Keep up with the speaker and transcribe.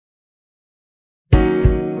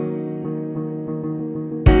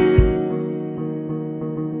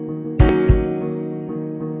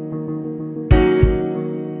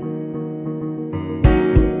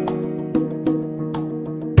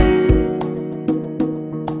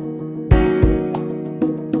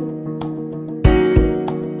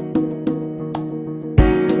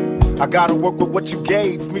gotta work with what you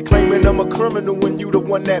gave me, claiming I'm a criminal when you the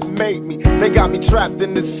one that made me. They got me trapped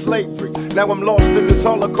in this slavery. Now I'm lost in this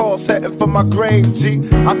Holocaust, heading for my grave, G.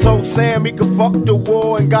 I told Sam he could fuck the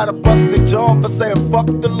war and got a busted jaw for saying fuck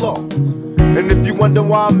the law. And if you wonder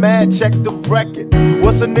why I'm mad, check the record.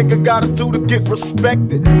 What's a nigga gotta do to get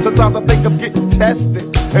respected? Sometimes I think I'm getting tested,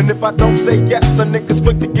 and if I don't say yes, a nigga's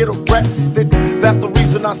quick to get arrested. That's the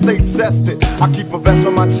reason I stay tested. I keep a vest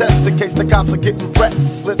on my chest in case the cops are getting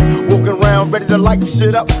restless. Walking around ready to light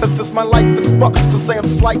shit up, cause since my life is fucked, some say I'm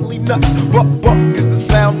slightly nuts. Buck is the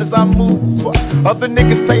sound as I move. Other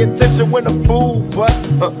niggas pay attention when a fool busts.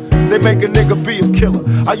 They make a nigga be a killer.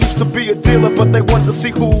 I used to be a dealer, but they wanted to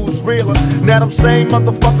see who's realer. Now them same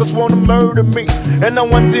motherfuckers wanna murder me, and no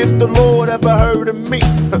one did the Lord ever heard of me.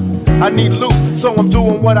 I need loot, so I'm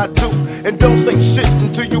doing what I do. And don't say shit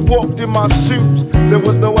until you walked in my shoes. There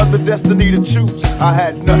was no other destiny to choose. I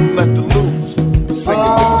had nothing left to lose.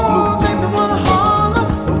 Singing with the blues. Make me wanna holler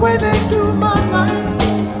the way they do my life.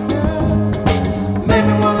 Yeah. Make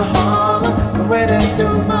me wanna holler the way they do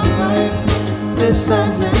my life. This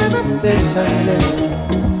ain't living, this ain't living.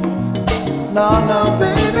 No, no,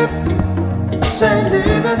 baby. This ain't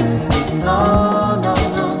living. No, no,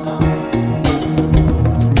 no, no.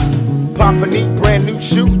 Papa need brand new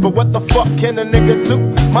shoes, but what the fuck can a nigga do?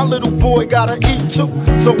 My little boy gotta eat too,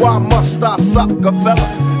 so why must I suck a fella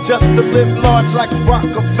just to live large like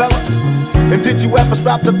Rockefeller? And did you ever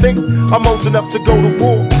stop to think I'm old enough to go to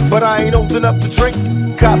war, but I ain't old enough to drink?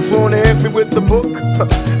 Cops wanna hit me with the book,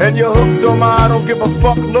 and you're hooked on my I don't give a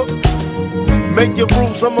fuck look. Make your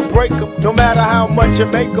rules, I'ma break them. No matter how much you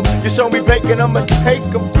make them, you show me bacon, I'ma take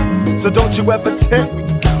them. So don't you ever tempt me.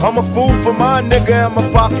 I'm a fool for my nigga and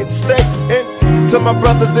my pocket stay empty. To my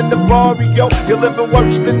brothers in the barrio, you're living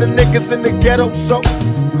worse than the niggas in the ghetto, so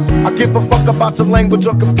I give a fuck about your language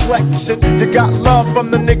or complexion. You got love from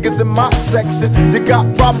the niggas in my section. You got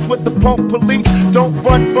problems with the punk police. Don't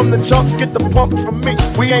run from the chumps, get the pump from me.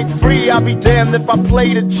 We ain't free, I'll be damned if I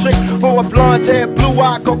play the trick for a blonde-haired,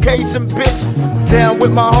 blue-eyed Caucasian bitch. Down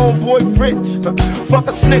with my homeboy Rich. Fuck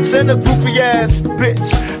a snitch and a groupie-ass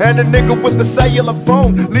bitch. And a nigga with a cellular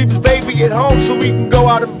phone. Leave his baby at home so he can go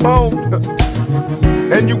out and bone.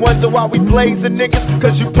 And you wonder why we blazing niggas,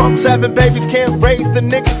 cause you punks having babies can't raise the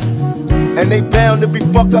niggas. And they bound to be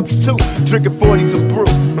fuck-ups too, drinking 40s and brew,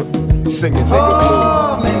 singing nigga blues.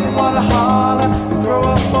 Oh, make me wanna holler and throw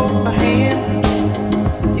up both my hands.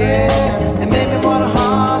 Yeah, and make me wanna holler